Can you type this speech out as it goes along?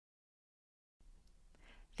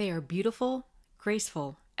They are beautiful,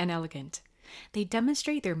 graceful, and elegant. They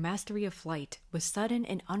demonstrate their mastery of flight with sudden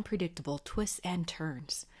and unpredictable twists and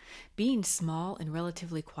turns. Being small and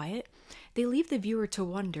relatively quiet, they leave the viewer to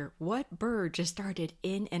wonder what bird just darted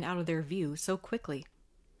in and out of their view so quickly.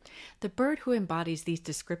 The bird who embodies these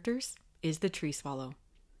descriptors is the tree swallow.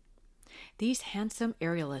 These handsome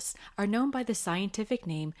aerialists are known by the scientific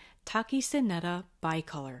name tachycineta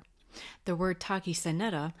bicolor. The word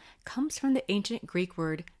tachycineta comes from the ancient Greek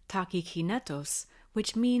word takhykinetos,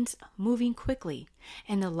 which means moving quickly,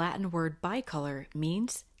 and the Latin word bicolor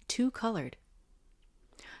means two-colored.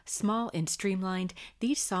 Small and streamlined,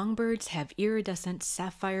 these songbirds have iridescent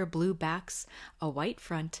sapphire blue backs, a white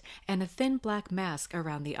front, and a thin black mask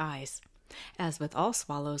around the eyes. As with all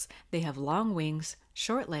swallows, they have long wings,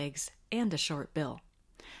 short legs, and a short bill.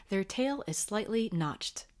 Their tail is slightly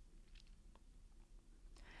notched.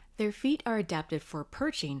 Their feet are adapted for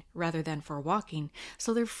perching rather than for walking,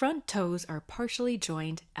 so their front toes are partially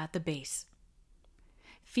joined at the base.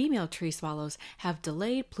 Female tree swallows have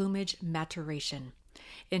delayed plumage maturation.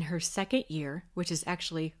 In her second year, which is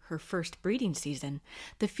actually her first breeding season,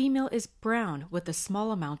 the female is brown with a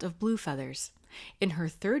small amount of blue feathers. In her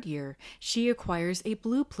third year, she acquires a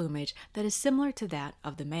blue plumage that is similar to that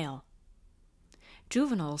of the male.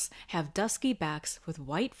 Juveniles have dusky backs with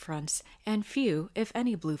white fronts and few, if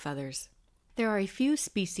any, blue feathers. There are a few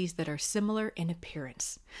species that are similar in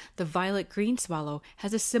appearance. The violet-green swallow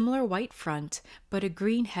has a similar white front, but a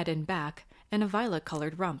green head and back, and a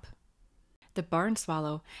violet-colored rump. The barn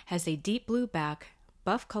swallow has a deep blue back,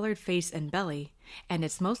 buff-colored face and belly, and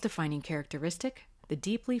its most defining characteristic, the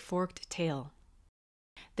deeply forked tail.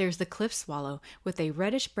 There's the cliff swallow with a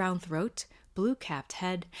reddish-brown throat, blue-capped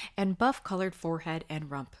head, and buff-colored forehead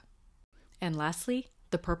and rump. And lastly,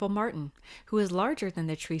 the purple martin, who is larger than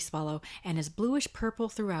the tree swallow and is bluish-purple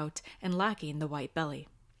throughout and lacking the white belly.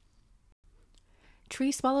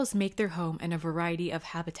 Tree swallows make their home in a variety of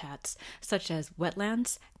habitats, such as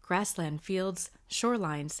wetlands, grassland fields,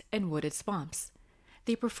 shorelines, and wooded swamps.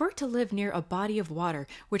 They prefer to live near a body of water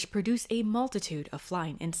which produce a multitude of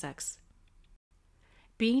flying insects.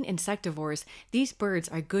 Being insectivores, these birds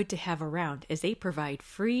are good to have around as they provide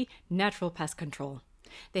free, natural pest control.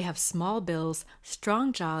 They have small bills,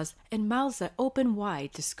 strong jaws, and mouths that open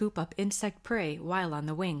wide to scoop up insect prey while on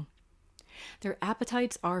the wing. Their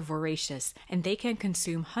appetites are voracious, and they can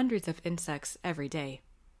consume hundreds of insects every day.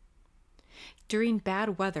 During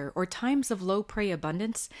bad weather or times of low prey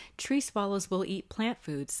abundance, tree swallows will eat plant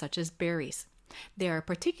foods such as berries. They are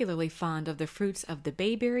particularly fond of the fruits of the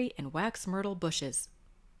bayberry and wax myrtle bushes.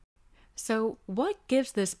 So, what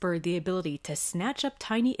gives this bird the ability to snatch up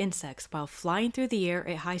tiny insects while flying through the air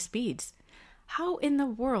at high speeds? How in the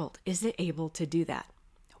world is it able to do that?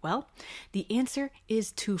 Well, the answer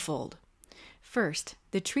is twofold. First,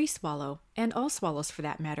 the tree swallow, and all swallows for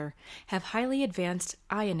that matter, have highly advanced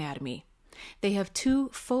eye anatomy. They have 2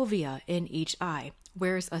 fovea in each eye,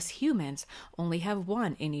 whereas us humans only have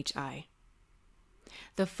 1 in each eye.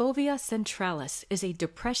 The fovea centralis is a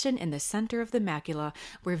depression in the center of the macula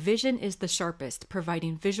where vision is the sharpest,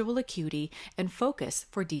 providing visual acuity and focus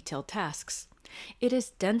for detailed tasks. It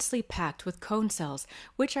is densely packed with cone cells,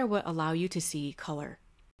 which are what allow you to see color.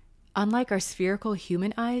 Unlike our spherical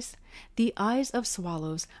human eyes, the eyes of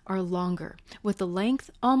swallows are longer, with the length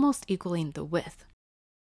almost equaling the width.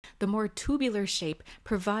 The more tubular shape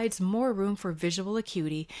provides more room for visual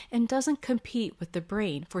acuity and doesn't compete with the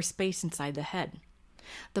brain for space inside the head.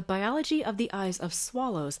 The biology of the eyes of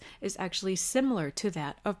swallows is actually similar to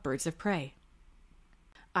that of birds of prey.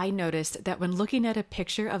 I noticed that when looking at a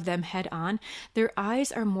picture of them head-on, their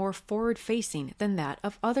eyes are more forward-facing than that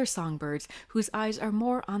of other songbirds whose eyes are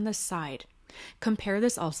more on the side. Compare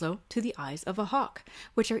this also to the eyes of a hawk,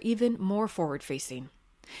 which are even more forward-facing.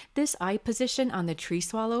 This eye position on the tree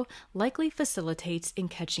swallow likely facilitates in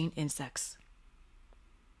catching insects.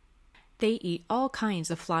 They eat all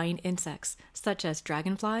kinds of flying insects, such as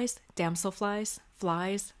dragonflies, damselflies,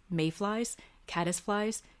 flies, mayflies,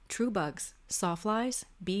 caddisflies, true bugs, sawflies,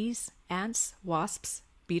 bees, ants, wasps,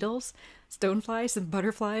 beetles, stoneflies and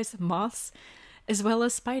butterflies, moths, as well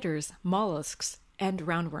as spiders, mollusks, and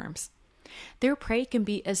roundworms. Their prey can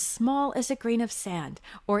be as small as a grain of sand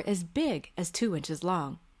or as big as 2 inches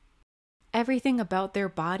long. Everything about their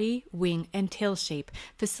body, wing, and tail shape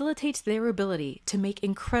facilitates their ability to make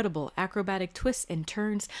incredible acrobatic twists and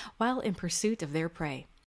turns while in pursuit of their prey.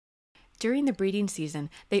 During the breeding season,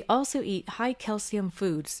 they also eat high-calcium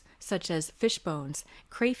foods such as fish bones,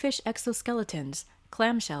 crayfish exoskeletons,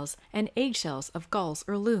 clamshells, and eggshells of gulls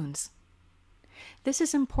or loons. This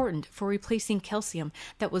is important for replacing calcium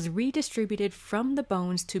that was redistributed from the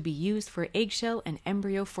bones to be used for eggshell and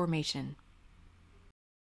embryo formation.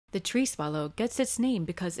 The tree swallow gets its name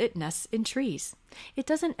because it nests in trees. It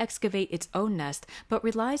doesn't excavate its own nest, but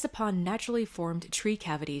relies upon naturally formed tree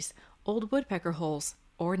cavities, old woodpecker holes,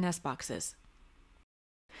 or nest boxes.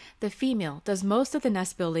 The female does most of the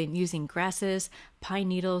nest building using grasses, pine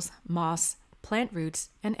needles, moss, plant roots,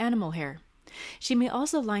 and animal hair. She may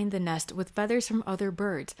also line the nest with feathers from other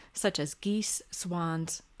birds, such as geese,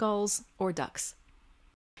 swans, gulls, or ducks.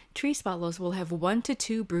 Tree swallows will have 1 to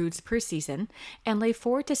 2 broods per season and lay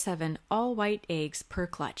 4 to 7 all-white eggs per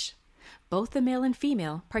clutch. Both the male and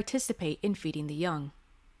female participate in feeding the young.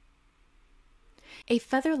 A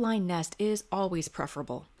feather-lined nest is always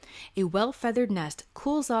preferable. A well-feathered nest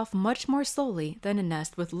cools off much more slowly than a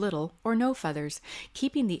nest with little or no feathers,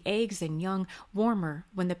 keeping the eggs and young warmer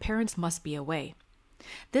when the parents must be away.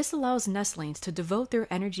 This allows nestlings to devote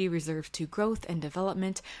their energy reserves to growth and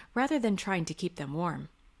development rather than trying to keep them warm.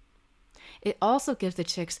 It also gives the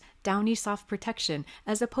chicks downy soft protection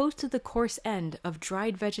as opposed to the coarse end of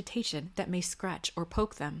dried vegetation that may scratch or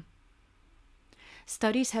poke them.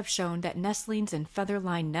 Studies have shown that nestlings in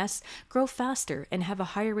feather-lined nests grow faster and have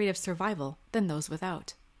a higher rate of survival than those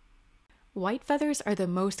without. White feathers are the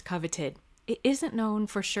most coveted. It isn't known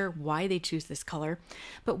for sure why they choose this color,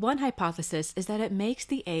 but one hypothesis is that it makes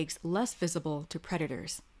the eggs less visible to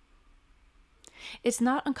predators. It's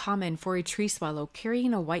not uncommon for a tree swallow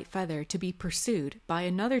carrying a white feather to be pursued by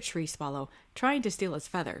another tree swallow trying to steal its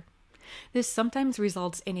feather. This sometimes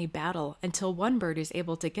results in a battle until one bird is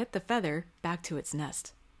able to get the feather back to its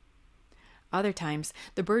nest. Other times,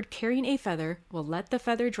 the bird carrying a feather will let the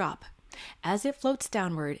feather drop. As it floats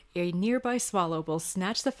downward, a nearby swallow will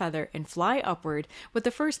snatch the feather and fly upward, with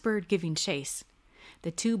the first bird giving chase.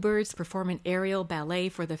 The two birds perform an aerial ballet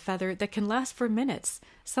for the feather that can last for minutes,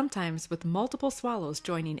 sometimes with multiple swallows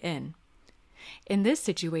joining in. In this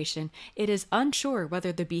situation, it is unsure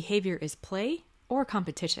whether the behavior is play or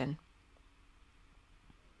competition.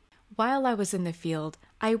 While I was in the field,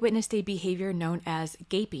 I witnessed a behavior known as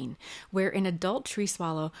gaping, where an adult tree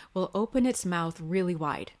swallow will open its mouth really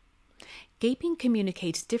wide. Gaping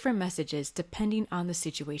communicates different messages depending on the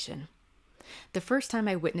situation. The first time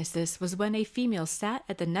I witnessed this was when a female sat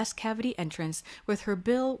at the nest cavity entrance with her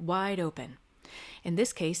bill wide open. In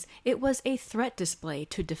this case, it was a threat display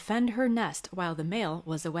to defend her nest while the male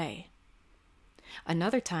was away.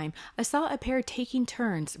 Another time, I saw a pair taking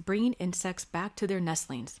turns bringing insects back to their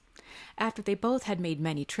nestlings. After they both had made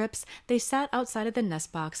many trips, they sat outside of the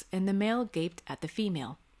nest box and the male gaped at the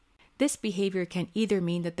female. This behavior can either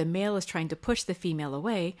mean that the male is trying to push the female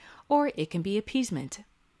away, or it can be appeasement.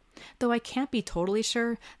 Though I can't be totally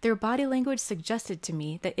sure, their body language suggested to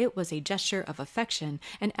me that it was a gesture of affection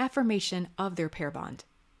and affirmation of their pair bond.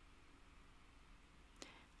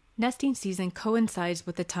 Nesting season coincides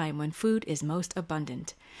with the time when food is most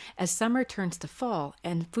abundant. As summer turns to fall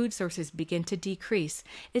and food sources begin to decrease,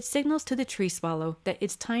 it signals to the tree swallow that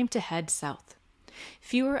it's time to head south.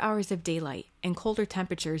 Fewer hours of daylight and colder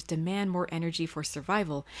temperatures demand more energy for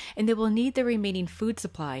survival, and they will need the remaining food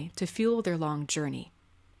supply to fuel their long journey.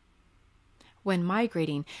 When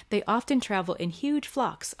migrating, they often travel in huge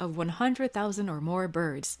flocks of 100,000 or more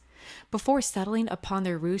birds. Before settling upon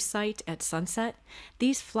their roost site at sunset,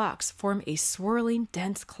 these flocks form a swirling,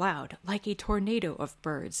 dense cloud like a tornado of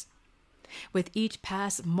birds. With each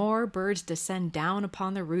pass, more birds descend down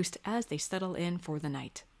upon the roost as they settle in for the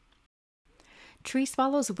night. Tree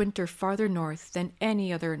swallows winter farther north than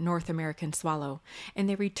any other North American swallow, and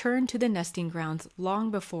they return to the nesting grounds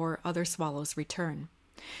long before other swallows return.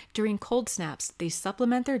 During cold snaps, they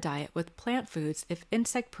supplement their diet with plant foods if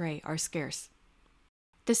insect prey are scarce.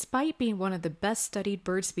 Despite being one of the best studied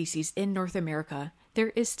bird species in North America, there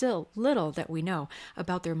is still little that we know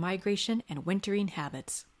about their migration and wintering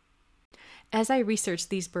habits. As I researched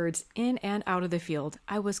these birds in and out of the field,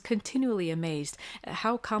 I was continually amazed at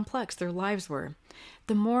how complex their lives were.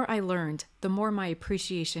 The more I learned, the more my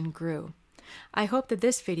appreciation grew. I hope that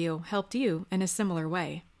this video helped you in a similar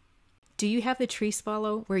way. Do you have the tree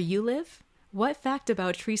swallow where you live? What fact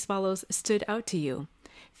about tree swallows stood out to you?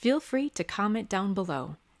 Feel free to comment down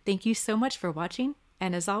below. Thank you so much for watching,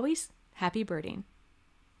 and as always, happy birding.